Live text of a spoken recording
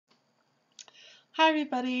Hi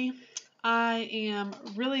everybody. I am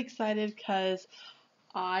really excited because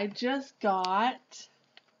I just got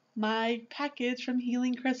my package from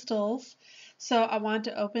Healing Crystals. So I wanted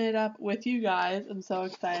to open it up with you guys. I'm so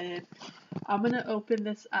excited. I'm going to open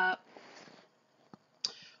this up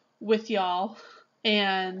with y'all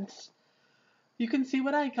and you can see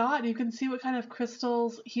what I got. You can see what kind of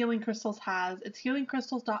crystals Healing Crystals has. It's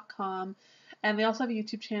healingcrystals.com, and they also have a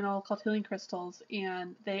YouTube channel called Healing Crystals,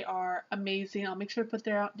 and they are amazing. I'll make sure to put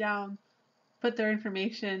their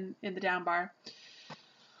information in the down bar.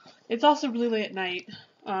 It's also really late at night.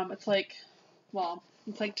 It's like, well,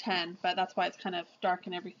 it's like 10, but that's why it's kind of dark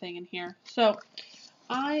and everything in here. So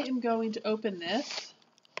I am going to open this.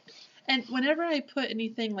 And whenever I put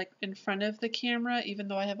anything like in front of the camera, even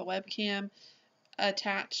though I have a webcam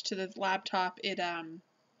attached to the laptop, it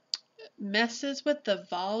messes with the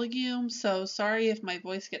volume. So sorry if my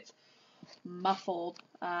voice gets muffled.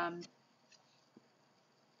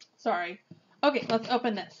 Sorry. Okay, let's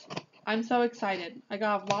open this. I'm so excited. I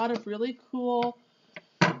got a lot of really cool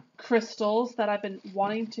crystals that I've been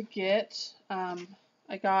wanting to get.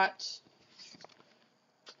 I got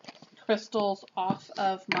crystals off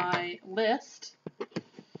of my list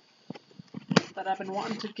that I've been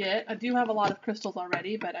wanting to get. I do have a lot of crystals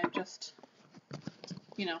already, but I'm just,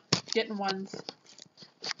 getting ones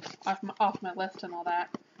off my list and all that.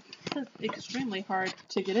 This is extremely hard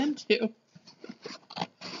to get into.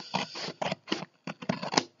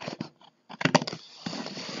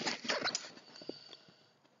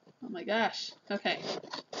 Oh my gosh. Okay.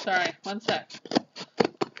 Sorry. One sec.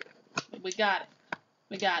 We got it.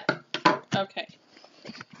 We got it. Okay.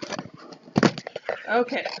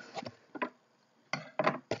 Okay.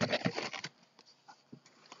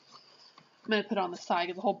 I'm going to put it on the side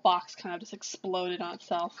because the whole box kind of just exploded on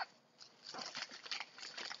itself.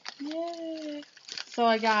 Yay! So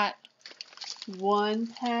I got one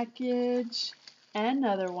package and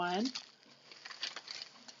another one.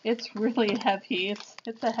 It's really heavy.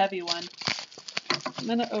 It's a heavy one. I'm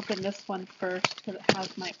going to open this one first because it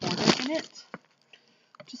has my order in it,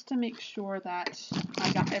 just to make sure that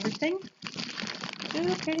I got everything.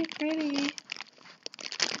 Ooh, pretty, pretty.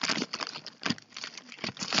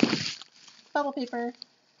 Bubble paper.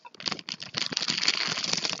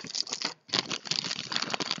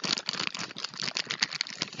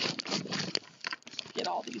 Get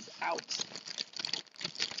all these out.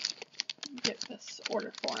 Get this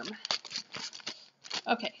order form.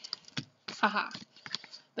 Okay. Haha.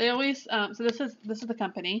 They always, so this is the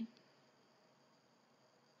company.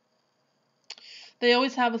 They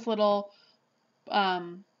always have this little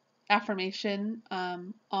affirmation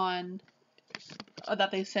on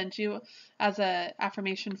that they send you as a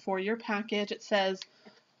affirmation for your package. It says,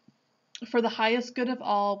 "For the highest good of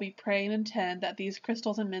all, we pray and intend that these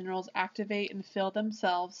crystals and minerals activate and fill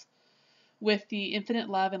themselves with the infinite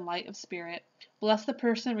love and light of spirit. Bless the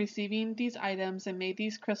person receiving these items, and may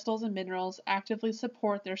these crystals and minerals actively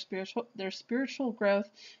support their spiritual growth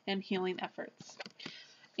and healing efforts."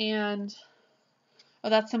 And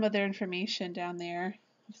that's some of their information down there.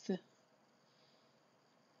 There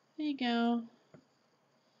you go.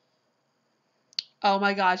 Oh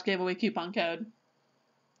my gosh, gave away coupon code.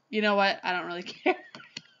 You know what? I don't really care.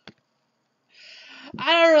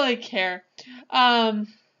 I don't really care.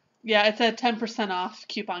 Yeah, it's a 10% off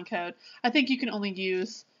coupon code. I think you can only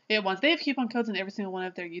use it once. They have coupon codes in every single one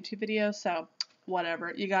of their YouTube videos, so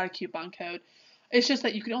whatever. You got a coupon code. It's just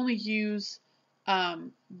that you can only use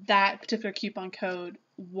that particular coupon code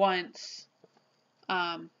once,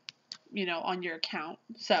 on your account.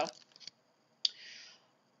 So,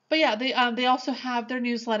 but yeah, they also have their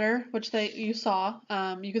newsletter, which you saw.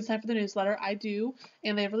 You can sign up for the newsletter. I do,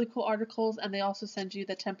 and they have really cool articles, and they also send you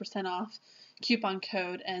the 10% off coupon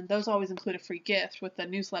code, and those always include a free gift with the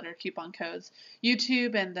newsletter coupon codes.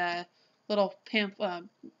 YouTube and the little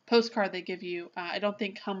postcard they give you, I don't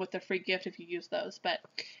think come with a free gift if you use those. But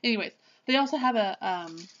anyways, they also have a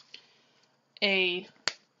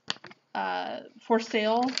for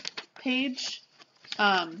sale page.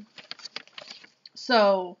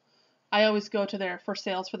 So I always go to their for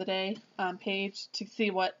sales for the day page to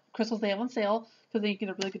see what crystals they have on sale, because then you get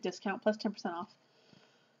a really good discount plus 10% off.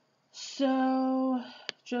 So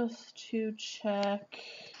just to check.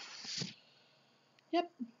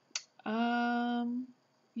 Yep.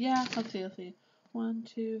 Yeah, let's see. 1,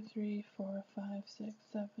 2, 3, 4, 5, 6,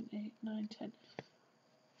 7, 8, 9, 10.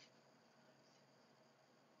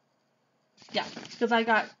 Yeah, because I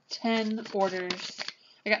got 10 orders.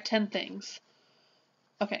 I got 10 things.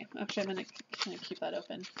 Okay, actually I'm gonna keep that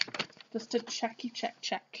open just to check.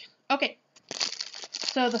 Okay,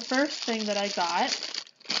 so the first thing that I got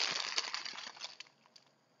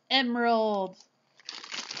emeralds.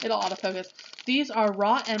 It'll autofocus. These are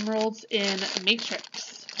raw emeralds in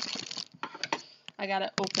matrix. I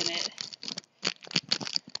gotta open it.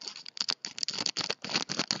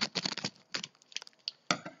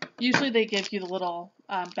 Usually they give you the little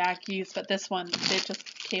baggies, but this one, they just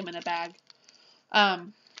came in a bag. That's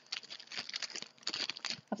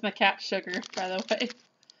my cat Sugar, by the way.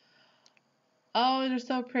 Oh, they're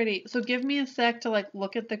so pretty. So give me a sec to like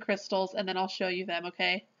look at the crystals and then I'll show you them,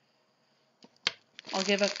 okay? I'll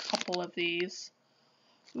give a couple of these.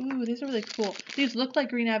 Ooh, these are really cool. These look like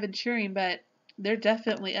green aventurine, but they're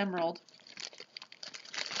definitely emerald.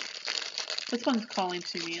 This one's calling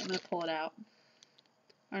to me. I'm gonna pull it out.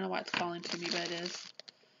 I don't know why it's calling to me, but it is.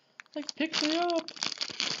 Like, pick me up.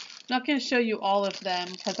 I'm not gonna show you all of them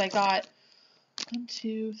because I got 1,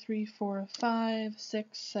 2, 3, 4, 5,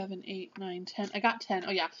 6, 7, 8, 9, 10. I got 10.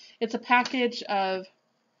 Oh yeah. It's a package of,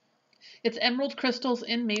 it's emerald crystals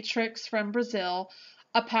in matrix from Brazil.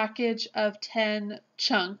 A package of 10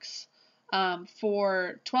 chunks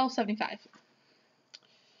for $12.75.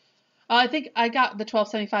 I think I got the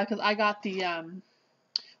 $12.75 because I got the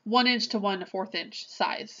 1 inch to 1/4 inch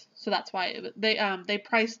size. So that's why they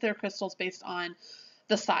price their crystals based on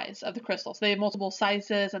the size of the crystals. They have multiple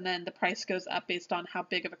sizes, and then the price goes up based on how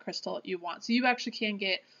big of a crystal you want. So you actually can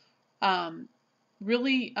get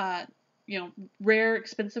really rare,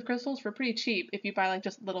 expensive crystals for pretty cheap if you buy like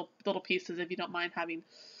just little pieces, if you don't mind having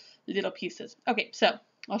little pieces. Okay, so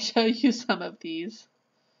I'll show you some of these.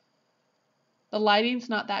 The lighting's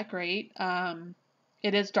not that great.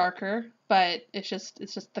 It is darker, but it's just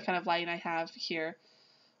the kind of lighting I have here.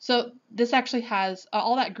 So this actually has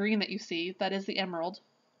all that green that you see. That is the emerald.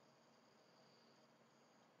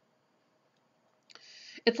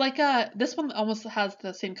 It's like this one almost has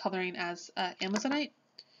the same coloring as Amazonite.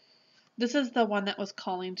 This is the one that was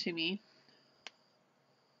calling to me.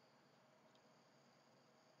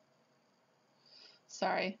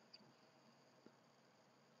 Sorry.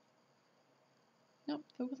 Nope,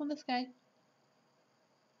 focus on this guy.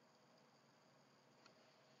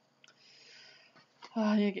 Oh,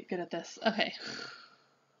 I need to get good at this. Okay.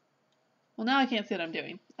 Well, now I can't see what I'm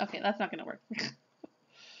doing. Okay, that's not going to work.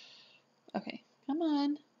 Okay, come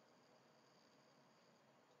on.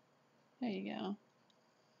 There you go.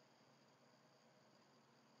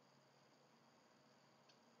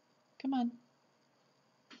 Come on.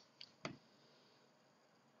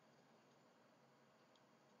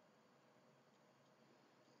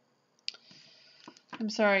 I'm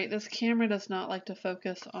sorry, this camera does not like to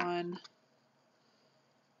focus on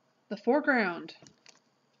the foreground.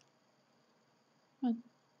 Come on.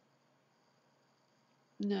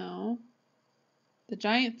 No. The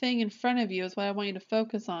giant thing in front of you is what I want you to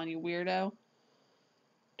focus on, you weirdo.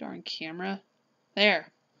 Darn camera.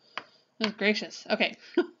 There. That was gracious. Okay.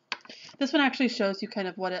 This one actually shows you kind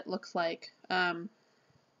of what it looks like. I'll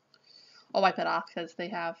wipe it off because they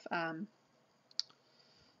have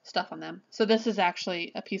stuff on them. So this is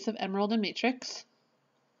actually a piece of emerald and matrix.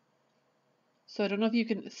 So I don't know if you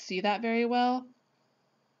can see that very well.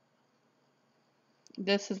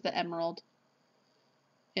 This is the emerald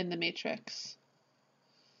in the matrix.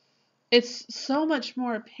 It's so much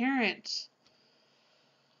more apparent.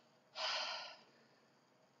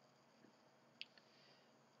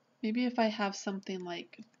 Maybe if I have something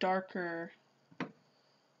like darker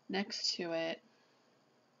next to it.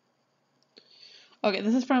 Okay,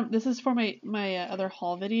 this is for my other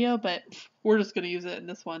haul video, but we're just gonna use it in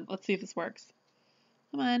this one. Let's see if this works.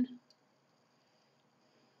 Come on.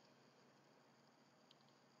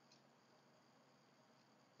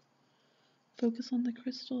 Focus on the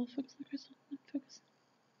crystal. Focus on the crystal. Focus.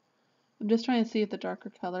 I'm just trying to see if the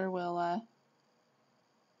darker color will.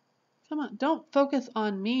 Come on, don't focus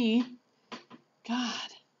on me.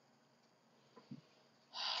 God.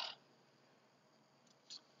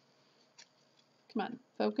 Come on,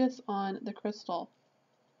 focus on the crystal.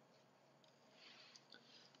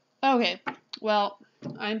 Okay, well,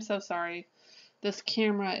 I'm so sorry. This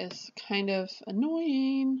camera is kind of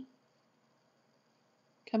annoying.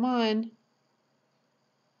 Come on.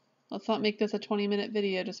 Let's not make this a 20-minute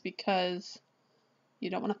video just because you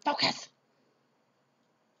don't want to focus.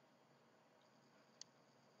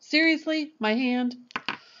 Seriously? My hand?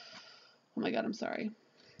 Oh my god, I'm sorry.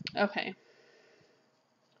 Okay.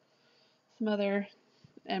 Some other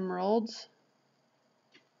emeralds.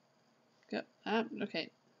 Go. Okay.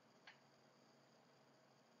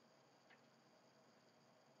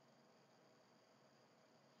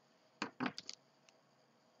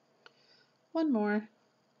 One more.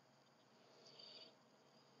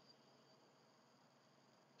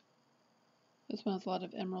 This one has a lot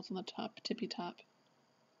of emeralds on the top, tippy top.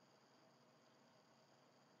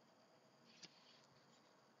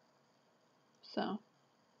 So,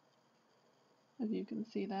 if you can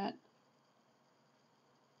see that.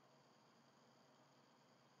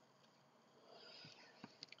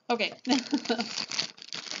 Okay.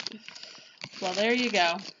 Well, there you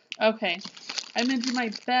go. Okay. I'm going to do my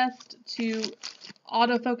best to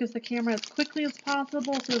autofocus the camera as quickly as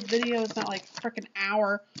possible so this video is not like a freaking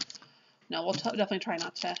hour. No, we'll definitely try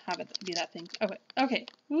not to have it be that thing. Okay. Okay.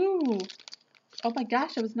 Ooh. Oh my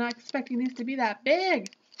gosh, I was not expecting these to be that big.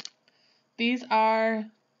 These are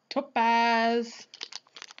topaz.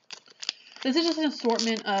 This is just an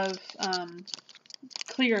assortment of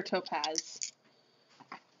clear topaz.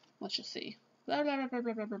 Let's just see.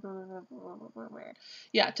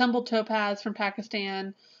 Yeah, tumbled topaz from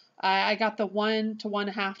Pakistan. I got the 1 to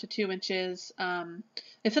 1.5 to 2 inches.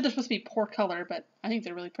 They said they're supposed to be poor color, but I think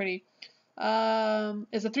they're really pretty.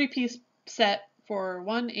 It's a 3-piece set for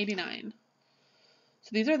 $189. So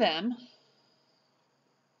these are them.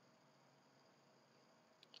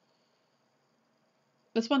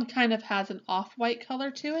 This one kind of has an off-white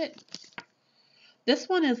color to it. This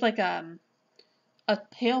one is like a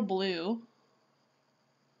pale blue.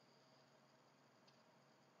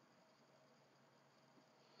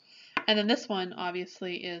 And then this one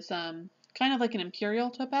obviously is kind of like an imperial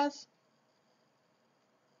topaz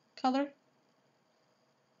color.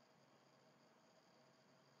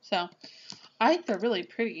 So I think they're really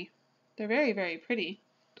pretty. They're very, very pretty.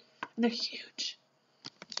 And they're huge.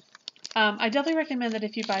 I definitely recommend that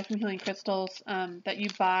if you buy from Healing Crystals, that you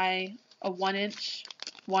buy a 1 inch,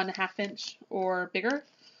 1.5 inch, or bigger.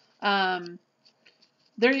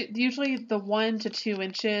 They're usually the 1 to 2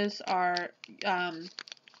 inches are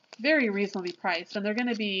very reasonably priced, and they're going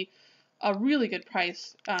to be a really good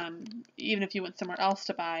price even if you went somewhere else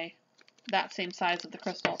to buy that same size of the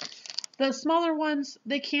crystal. The smaller ones,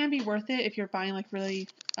 they can be worth it if you're buying like really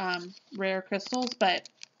rare crystals, but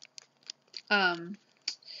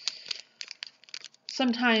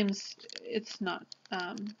sometimes it's not.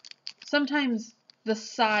 Sometimes the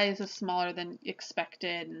size is smaller than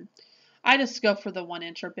expected, and I just go for the 1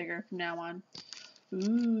 inch or bigger from now on.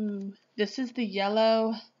 Ooh, this is the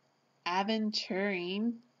yellow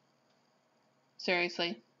Aventurine.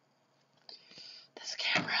 Seriously. This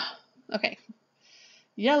camera. Okay.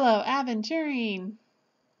 Yellow Aventurine.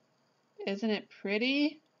 Isn't it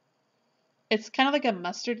pretty? It's kind of like a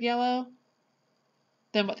mustard yellow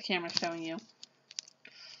than what the camera's showing you.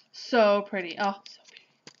 So pretty. Oh, so pretty.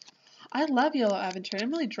 I love yellow Aventurine.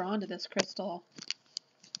 I'm really drawn to this crystal.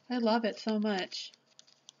 I love it so much.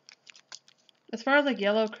 As far as like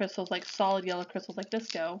yellow crystals, like solid yellow crystals like this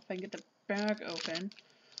go, if I can get the bag open,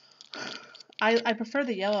 I prefer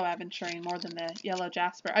the yellow Aventurine more than the yellow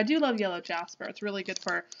jasper. I do love yellow jasper. It's really good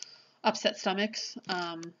for upset stomachs.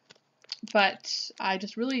 But I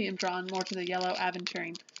just really am drawn more to the yellow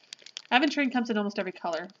Aventurine. Aventurine comes in almost every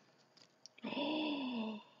color.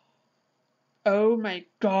 Oh my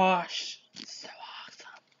gosh. So awesome.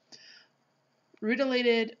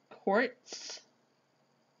 Rutilated quartz.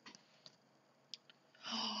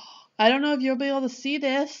 I don't know if you'll be able to see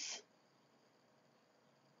this.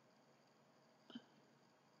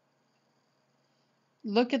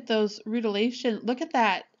 Look at those rutilation. Look at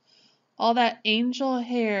that. All that angel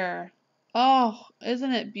hair. Oh,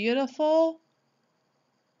 isn't it beautiful?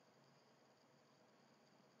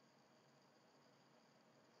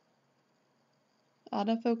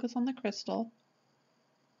 Autofocus on the crystal.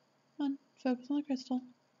 Come on, focus on the crystal.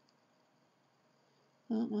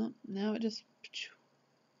 Oh, well, now it just...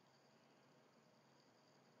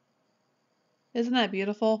 Isn't that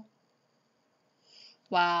beautiful?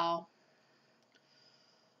 Wow.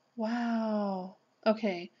 Wow.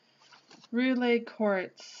 Okay. Relay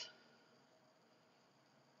quartz.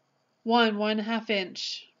 1.5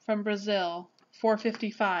 inch from Brazil.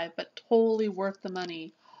 $4.55, but totally worth the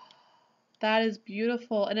money. That is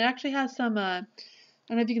beautiful. And it actually has some, I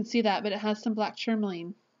don't know if you can see that, but it has some black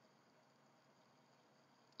tourmaline.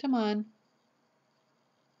 Come on.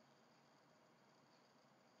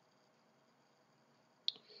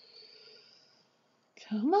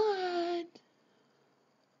 Come on.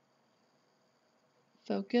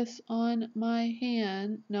 Focus on my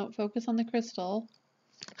hand. No, focus on the crystal.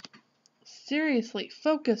 Seriously,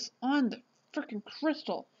 focus on the freaking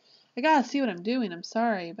crystal. I gotta see what I'm doing. I'm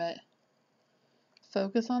sorry, but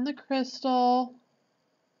focus on the crystal.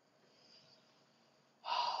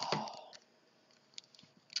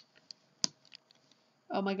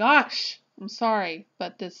 Oh my gosh. I'm sorry,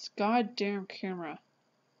 but this goddamn camera.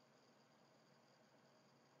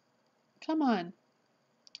 Come on.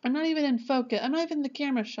 I'm not even in focus. I'm not even in the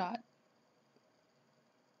camera shot.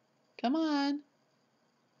 Come on.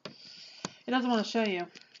 It doesn't want to show you.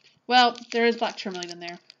 Well, there is black tourmaline in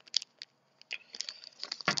there.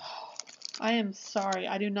 I am sorry.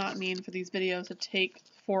 I do not mean for these videos to take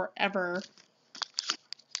forever.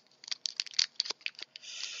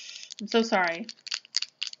 I'm so sorry.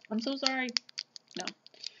 I'm so sorry. No.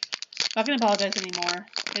 Not going to apologize anymore.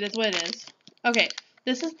 It is what it is. Okay.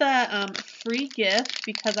 This is the free gift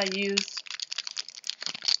because I used...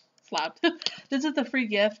 It's loud. This is the free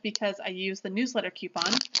gift because I used the newsletter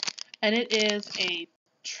coupon. And it is a...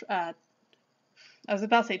 I was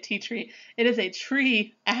about to say tea tree. It is a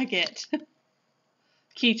tree agate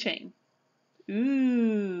keychain.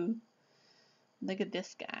 Ooh. Look at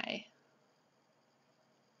this guy.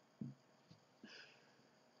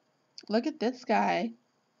 Look at this guy.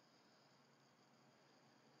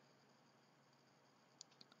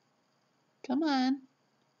 Come on.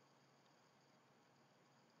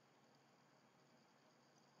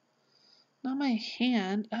 Not my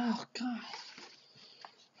hand. Oh, God.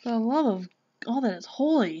 For the love of all that is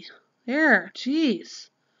holy. There. Jeez.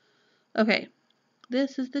 Okay.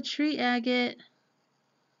 This is the tree agate.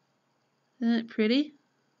 Isn't it pretty?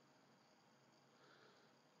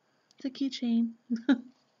 It's a keychain.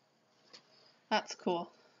 That's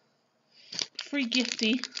cool. Free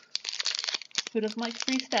gifty. Who doesn't like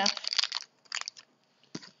free stuff?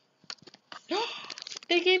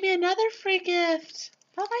 They gave me another free gift.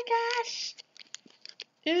 Oh my gosh.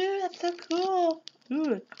 Ooh, that's so cool.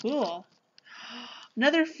 Ooh, cool.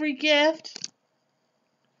 Another free gift.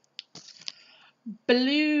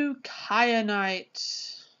 Blue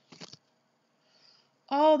kyanite.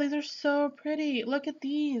 Oh, these are so pretty. Look at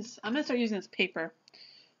these. I'm going to start using this paper.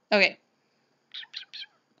 Okay.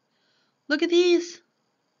 Look at these.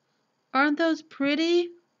 Aren't those pretty?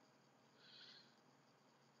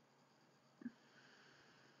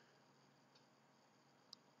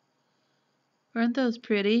 Aren't those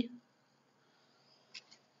pretty?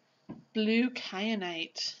 Blue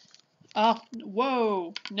kyanite. Oh,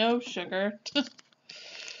 whoa. No sugar.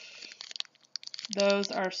 Those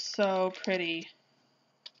are so pretty.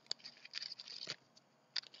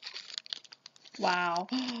 Wow.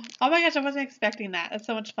 Oh my gosh, I wasn't expecting that. That's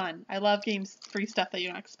so much fun. I love getting free stuff that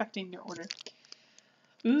you're not expecting in your order.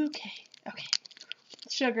 Okay. Okay.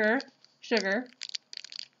 Sugar. Sugar.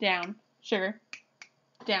 Down. Sugar.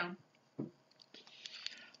 Down.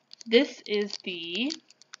 This is the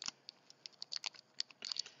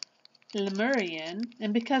Lemurian,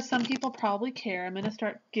 and because some people probably care, I'm going to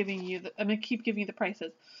start giving you I'm going to keep giving you the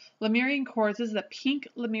prices. Lemurian quartz is the pink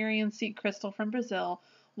Lemurian seed crystal from Brazil,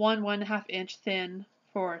 1.5 inch thin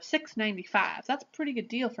for $6.95. That's a pretty good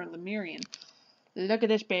deal for Lemurian. Look at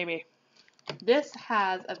this baby. This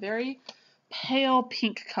has a very pale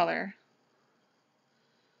pink color.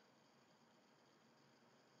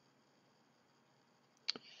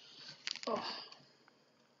 Oh.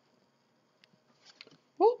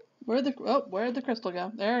 Where'd the crystal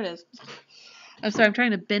go? There it is. I'm sorry, I'm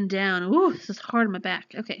trying to bend down. Ooh, this is hard on my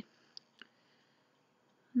back. Okay.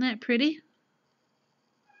 Isn't that pretty?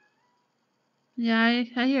 Yeah,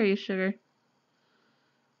 I hear you, sugar.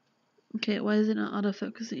 Okay, why is it not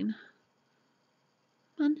autofocusing?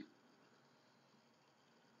 Come on.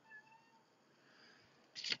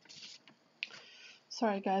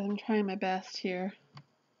 Sorry guys, I'm trying my best here.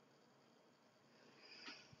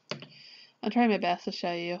 I'm trying my best to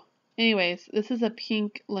show you. Anyways, this is a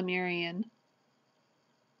pink Lemurian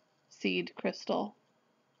seed crystal.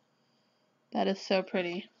 That is so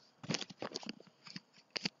pretty.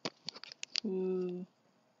 Ooh.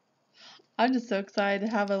 I'm just so excited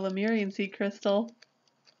to have a Lemurian seed crystal.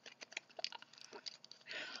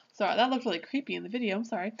 Sorry, that looked really creepy in the video. I'm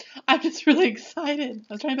sorry. I'm just really excited.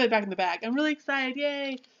 I was trying to put it back in the bag. I'm really excited.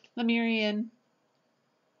 Yay! Lemurian.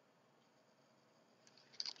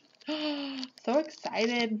 So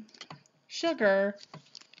excited. Sugar.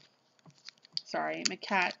 Sorry, my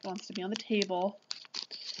cat wants to be on the table.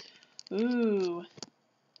 Ooh. Ooh,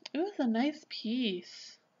 it's a nice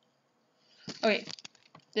piece. Okay,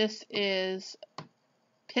 this is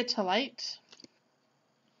Petalite.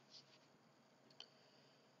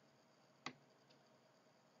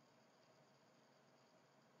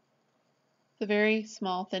 It's a very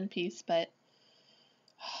small, thin piece, but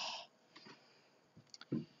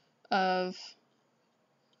of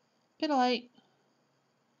Petalite.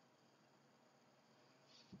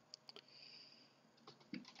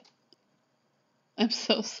 I'm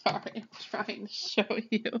so sorry. I'm trying to show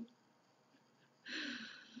you.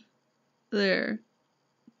 There.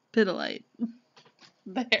 Petalite.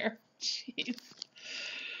 There. Jeez.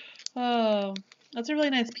 Oh, that's a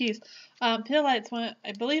really nice piece. Petalite's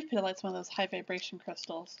I believe Petalite's one of those high vibration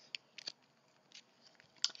crystals.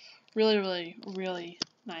 Really, really, really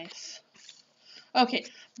Nice. Okay,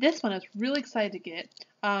 this one I was really excited to get.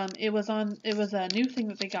 It was a new thing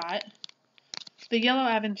that they got. The yellow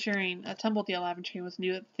aventurine, a tumbled yellow aventurine was a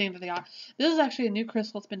new thing that they got. This is actually a new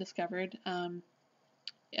crystal that's been discovered. I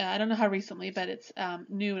don't know how recently, but it's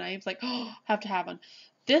new, and I was like, oh, have to have one.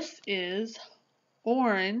 This is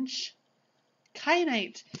orange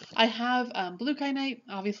kyanite. I have blue kyanite.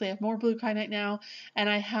 Obviously, I have more blue kyanite now, and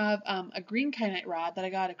I have a green kyanite rod that I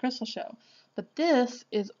got at Crystal Show. But this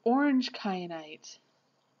is orange kyanite.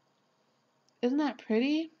 Isn't that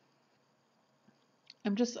pretty?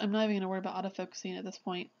 I'm not even gonna worry about autofocusing at this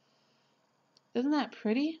point. Isn't that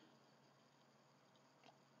pretty?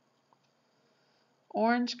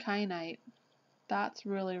 Orange kyanite. That's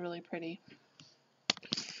really, really pretty.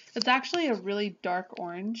 It's actually a really dark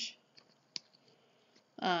orange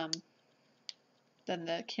than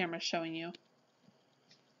the camera's showing you.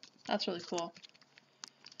 That's really cool.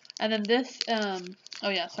 And then this, oh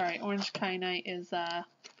yeah, sorry, orange kyanite is,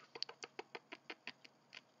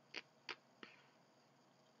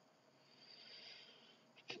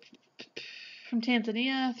 from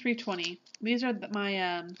Tanzania, 320. These are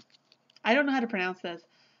my, I don't know how to pronounce this,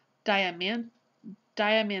 diamantina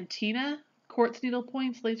quartz needle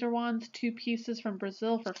points, laser wands, 2 pieces from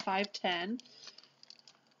Brazil for $5.10.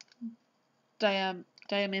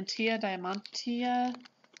 Diamantia.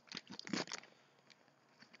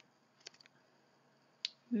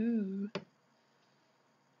 Ooh.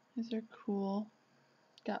 These are cool.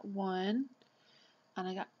 Got 1, and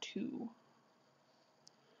I got 2.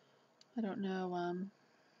 I don't know,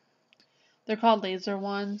 they're called laser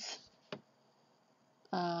wands.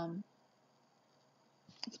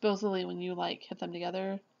 Supposedly when you like hit them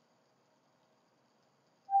together.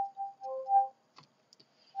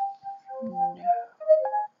 No.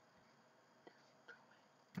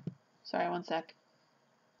 Sorry, one sec.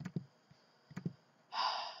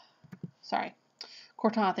 Sorry.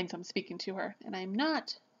 Cortana thinks I'm speaking to her, and I'm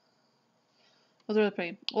not. Those are really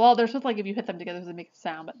pretty. Well, they're supposed to, like, if you hit them together, they make a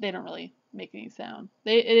sound, but they don't really make any sound.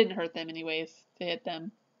 It didn't hurt them anyways to hit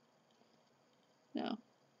them. No.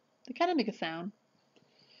 They kind of make a sound.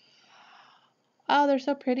 Oh, they're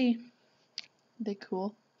so pretty. They're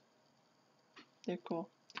cool. They're cool.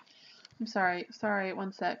 I'm sorry. Sorry,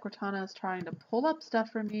 one sec. Cortana is trying to pull up stuff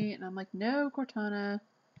for me, and I'm like, no, Cortana.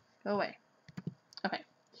 Go away. Okay.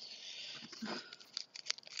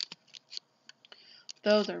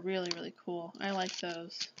 Those are really, really cool. I like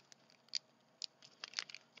those.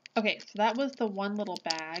 Okay, so that was the one little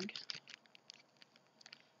bag.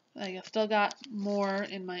 I still got more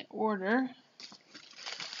in my order.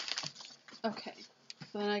 Okay,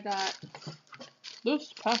 so then I got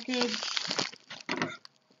this package.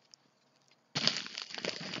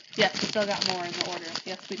 Yes, we still got more in the order.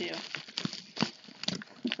 Yes, we do.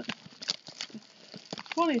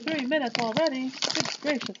 23 minutes already. Good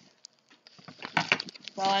gracious.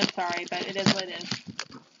 Well, I'm sorry, but it is what it is.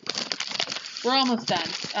 We're almost done.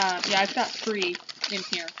 Yeah, I've got 3 in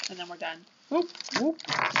here, and then we're done. Oop, oop.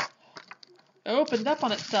 It opened up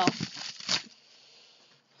on itself.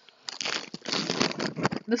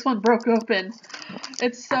 This one broke open.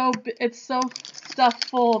 It's so stuffed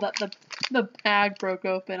full that the bag broke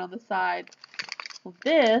open on the side. Well,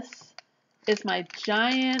 this is my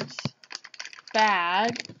giant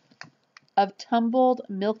bag of tumbled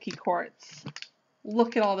milky quartz.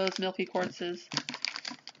 Look at all those milky quartzes.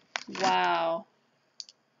 Wow.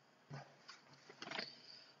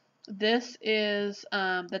 This is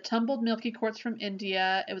the tumbled milky quartz from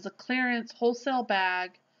India. It was a clearance wholesale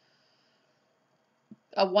bag,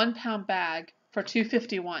 a 1-pound bag for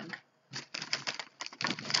 $2.51.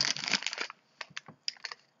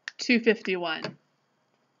 $2.51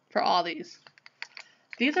 for all these.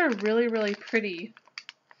 These are really, really pretty.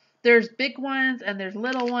 There's big ones and there's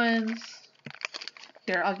little ones.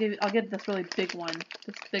 Here, I'll get this really big one.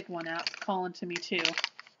 This big one out. It's calling to me too.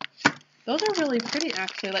 Those are really pretty,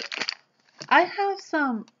 actually. Like, I have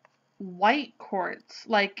some white quartz.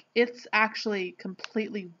 Like, it's actually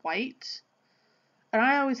completely white. And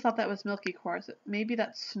I always thought that was milky quartz. Maybe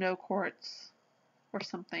that's snow quartz or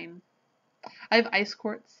something. I have ice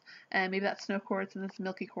quartz, and maybe that's snow quartz, and this is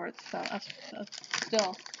milky quartz. So that's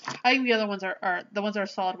still. I think the other ones are the ones that are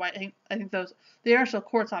solid white. I think those they are still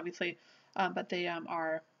quartz, obviously, but they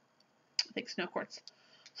are I think snow quartz.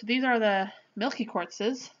 So these are the milky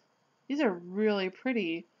quartzes. These are really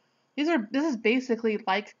pretty. This is basically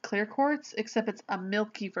like clear quartz, except it's a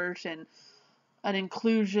milky version, an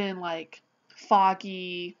inclusion like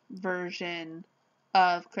foggy version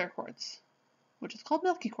of clear quartz, which is called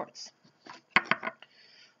milky quartz.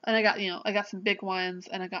 And I got some big ones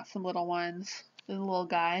and I got some little ones. There's a little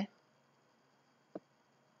guy.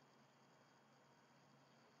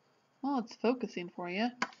 Oh, it's focusing for you.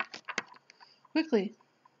 Quickly,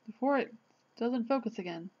 before it doesn't focus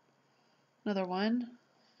again. Another one.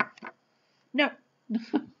 No.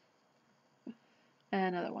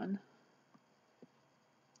 And another one.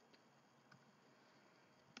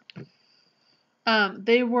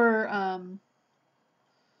 They were,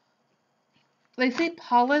 they say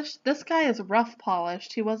polished. This guy is rough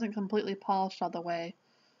polished. He wasn't completely polished all the way.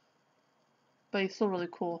 But he's still really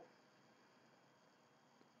cool.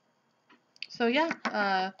 So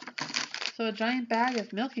yeah, so a giant bag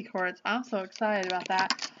of Milky Quartz. I'm so excited about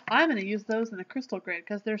that. I'm going to use those in a crystal grid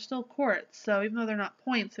because they're still quartz. So even though they're not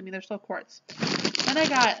points, I mean, they're still quartz. And I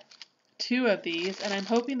got 2 of these, and I'm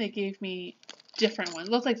hoping they gave me different ones.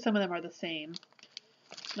 Looks like some of them are the same.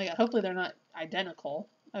 Oh my god, hopefully they're not identical.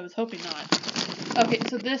 I was hoping not. Okay,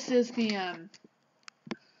 so this is the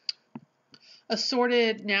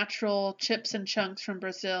assorted natural chips and chunks from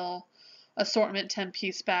Brazil assortment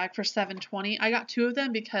 10-piece bag for $7.20. I got 2 of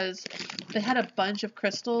them because they had a bunch of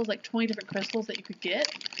crystals, like 20 different crystals that you could get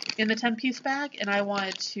in the 10-piece bag, and I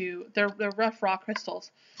wanted to, they're rough raw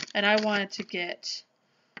crystals, and I wanted to get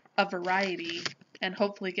a variety and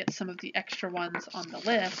hopefully get some of the extra ones on the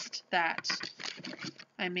list that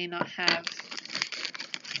I may not have,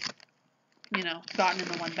 you know, gotten in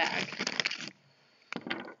the one bag.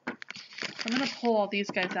 I'm going to pull all these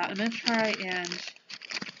guys out. I'm going to try and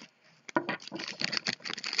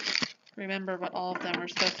remember what all of them are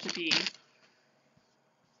supposed to be.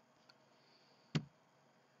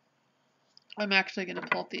 I'm actually going to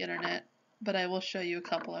pull up the internet, but I will show you a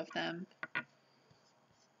couple of them.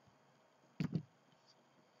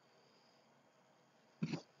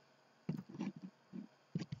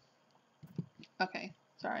 Okay,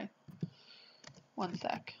 sorry. One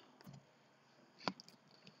sec.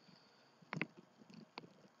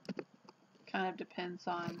 Kind of depends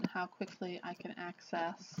on how quickly I can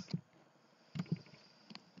access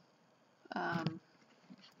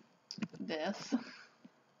this.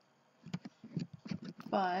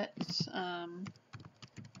 But,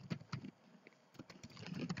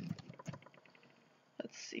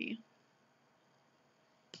 let's see.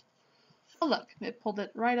 Oh look, it pulled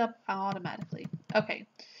it right up automatically. Okay,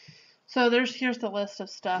 so here's the list of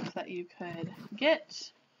stuff that you could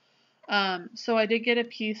get. So I did get a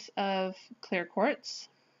piece of clear quartz.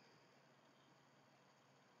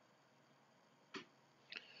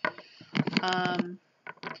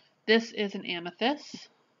 This is an amethyst.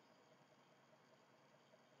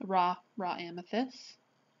 Raw amethyst.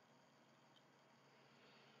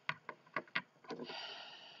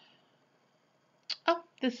 Oh,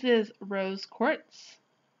 this is rose quartz.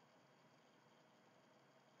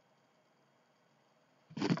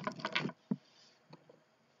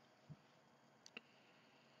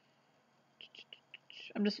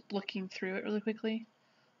 I'm just looking through it really quickly.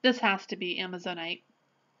 This has to be Amazonite,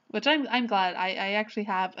 which I'm glad. I actually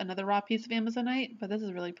have another raw piece of Amazonite, but this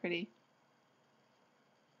is really pretty.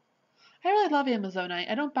 I really love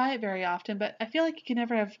Amazonite. I don't buy it very often, but I feel like you can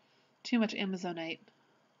never have too much Amazonite.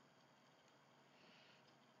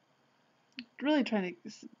 Really trying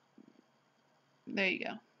to... There you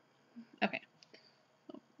go. Okay.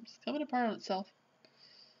 Oh, it's coming apart on itself.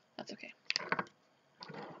 That's okay.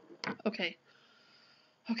 Okay.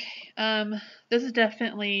 Okay. This is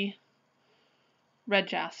definitely red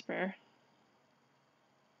jasper.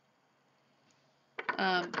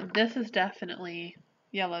 This is definitely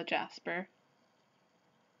yellow jasper.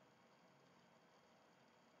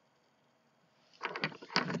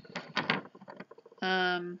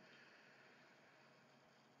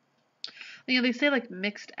 You know, they say like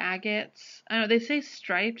mixed agates. I don't know, they say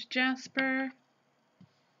striped jasper.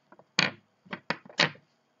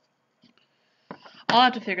 I'll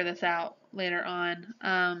have to figure this out later on.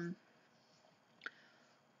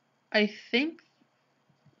 I think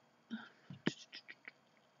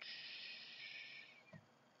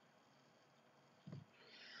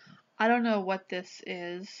I don't know what this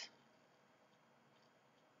is.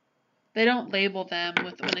 They don't label them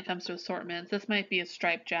when it comes to assortments. This might be a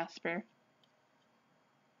striped jasper.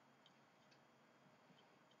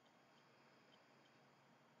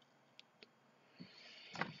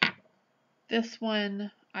 This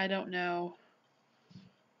one, I don't know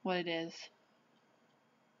what it is.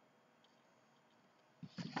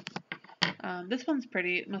 This one's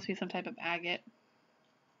pretty. It must be some type of agate.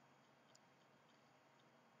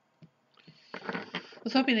 I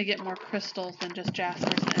was hoping to get more crystals than just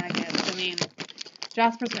jaspers and agates. I mean,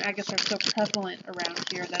 jaspers and agates are so prevalent around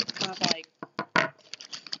here that it's kind of like,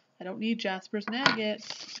 I don't need jaspers and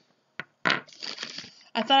agates.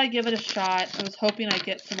 I thought I'd give it a shot. I was hoping I'd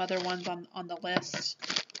get some other ones on the list.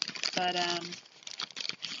 But,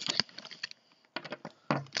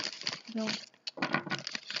 I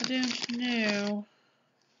don't know.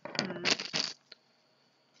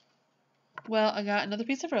 Well, I got another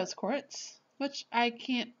piece of rose quartz, which I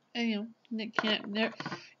can't, can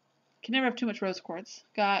never have too much rose quartz.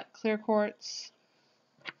 Got clear quartz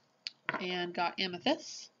and got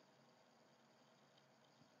amethyst.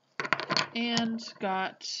 And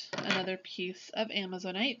got another piece of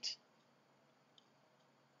amazonite.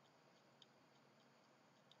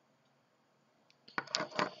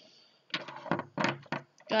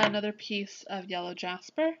 Got another piece of yellow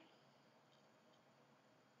jasper.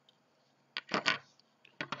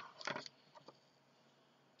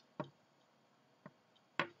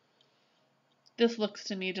 This looks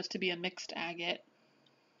to me just to be a mixed agate.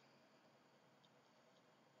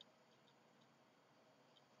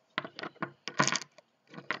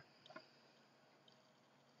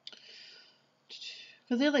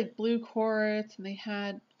 Because they had like blue quartz and they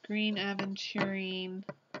had green aventurine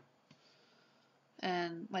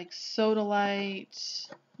and like sodalite.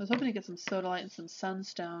 I was hoping to get some sodalite and some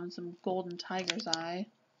sunstone, some golden tiger's eye.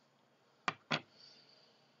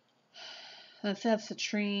 And it says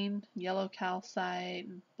citrine, yellow calcite,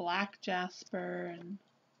 and black jasper, and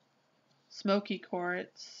smoky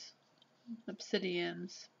quartz,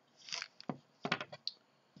 obsidians.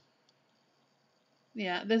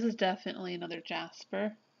 Yeah, this is definitely another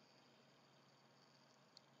jasper.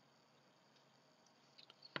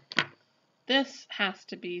 This has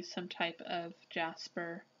to be some type of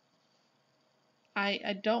jasper.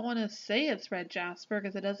 I don't want to say it's red jasper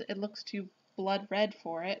because it looks too blood red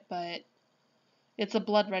for it, but it's a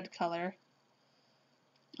blood red color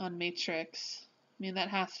on Matrix. I mean, that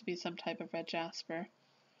has to be some type of red jasper.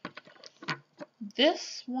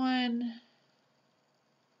 This one,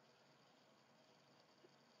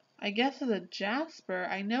 I guess, is a jasper.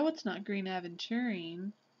 I know it's not green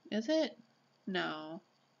aventurine. Is it? No.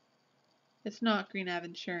 It's not green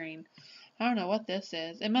aventurine. I don't know what this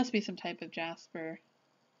is. It must be some type of jasper.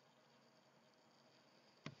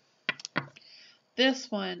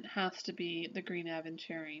 This one has to be the green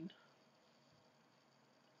aventurine.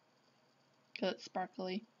 Because it's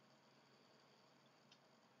sparkly.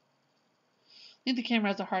 I think the camera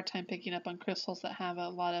has a hard time picking up on crystals that have a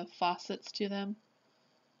lot of facets to them.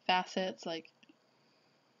 Facets, like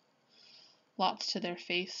lots to their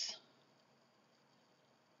face.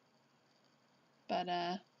 But,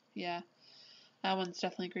 yeah. That one's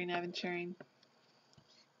definitely green aventurine.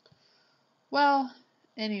 Well,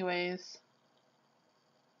 anyways.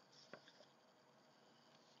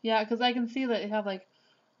 Yeah, because I can see that they have, like,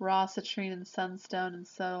 raw citrine and sunstone and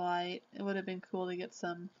sodalite. It would have been cool to get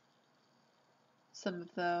some of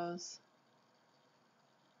those.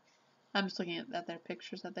 I'm just looking at their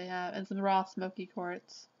pictures that they have. And some raw smoky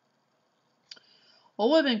quartz. Well,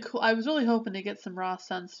 it would have been cool. I was really hoping to get some raw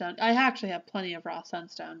sunstone. I actually have plenty of raw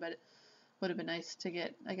sunstone, but it would have been nice to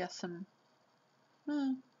get, I guess, some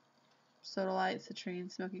sodalite,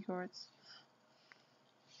 citrine, smoky quartz.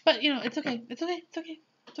 But, you know, it's okay. It's okay. It's okay.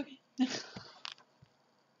 It's okay.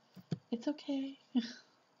 It's okay.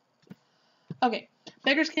 Okay.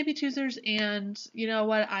 Beggars can't be choosers, and you know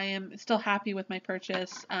what? I am still happy with my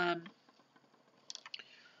purchase. I'm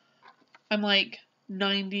like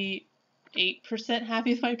 98%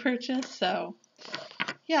 happy with my purchase, so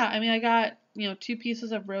yeah, I mean, I got, 2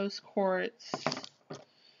 pieces of rose quartz,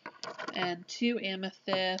 and 2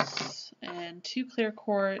 amethysts, and 2 clear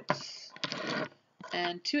quartz,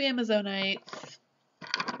 and 2 amazonites,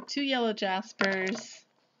 2 yellow jaspers,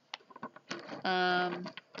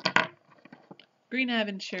 green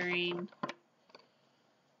aventurine,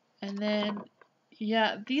 and then,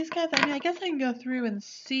 yeah, these guys, I mean, I guess I can go through and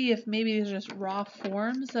see if maybe these are just raw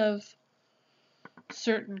forms of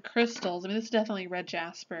certain crystals. I mean, this is definitely red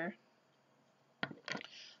jasper.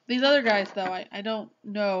 These other guys, though, I don't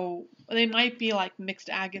know. They might be like mixed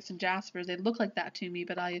agates and jaspers. They look like that to me,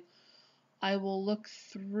 but I will look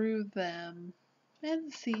through them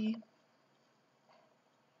and see.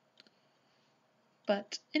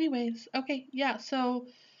 But anyways, okay, yeah, so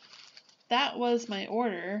that was my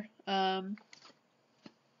order.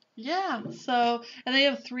 Yeah, so, and they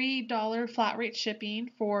have $3 flat rate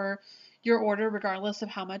shipping for your order regardless of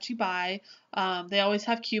how much you buy. They always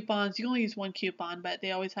have coupons. You can only use one coupon, but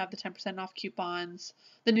they always have the 10% off coupons.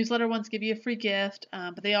 The newsletter ones give you a free gift,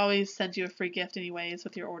 but they always send you a free gift anyways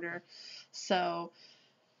with your order. So,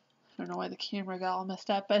 I don't know why the camera got all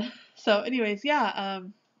messed up, but, so anyways, yeah,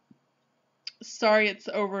 sorry it's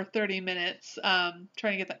over 30 minutes trying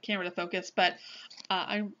to get that camera to focus, but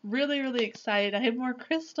I'm really, really excited. I have more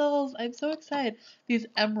crystals. I'm so excited. These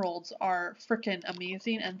emeralds are freaking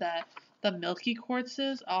amazing, and the milky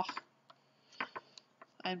quartzes, oh,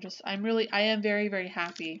 I am very, very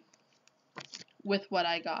happy with what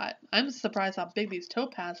I got. I'm surprised how big these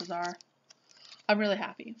topazes are. I'm really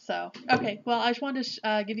happy. So, okay, well, I just wanted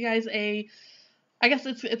to give you guys I guess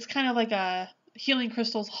it's kind of like a Healing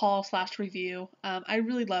Crystals haul / review. I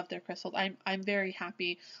really love their crystals. I'm very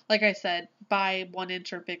happy. Like I said, buy 1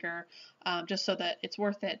 inch or bigger, just so that it's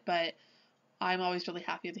worth it. But I'm always really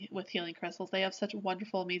happy with Healing Crystals. They have such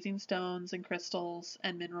wonderful, amazing stones and crystals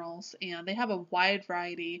and minerals, and they have a wide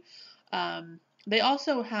variety. They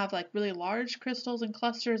also have like really large crystals and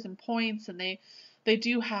clusters and points, and they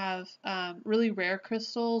do have really rare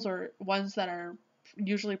crystals or ones that are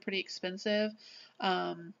usually pretty expensive.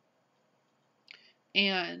 Um,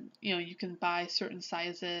 and you can buy certain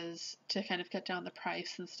sizes to kind of cut down the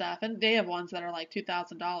price and stuff. And they have ones that are like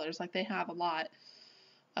 $2,000. Like they have a lot,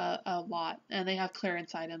 and they have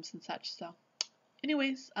clearance items and such. So,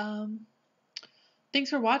 anyways,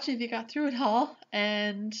 thanks for watching if you got through it all,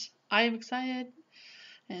 and I am excited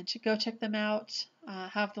and should go check them out.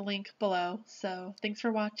 Have the link below. So, thanks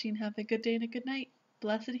for watching. Have a good day and a good night.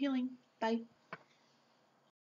 Blessed healing. Bye.